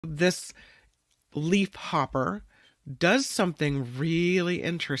This leaf hopper does something really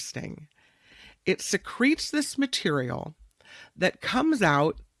interesting. It secretes this material that comes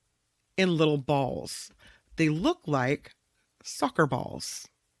out in little balls. They look like soccer balls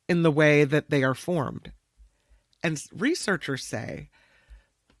in the way that they are formed. And researchers say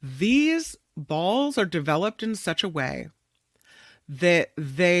these balls are developed in such a way that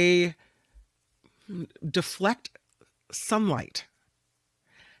they deflect sunlight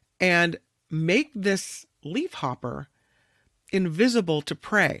and make this leaf hopper invisible to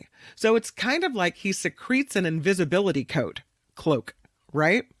prey. So it's kind of like he secretes an invisibility cloak,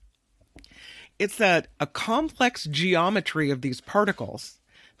 right? It's a complex geometry of these particles.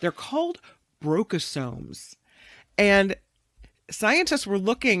 They're called brochosomes. And scientists were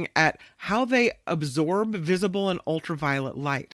looking at how they absorb visible and ultraviolet light.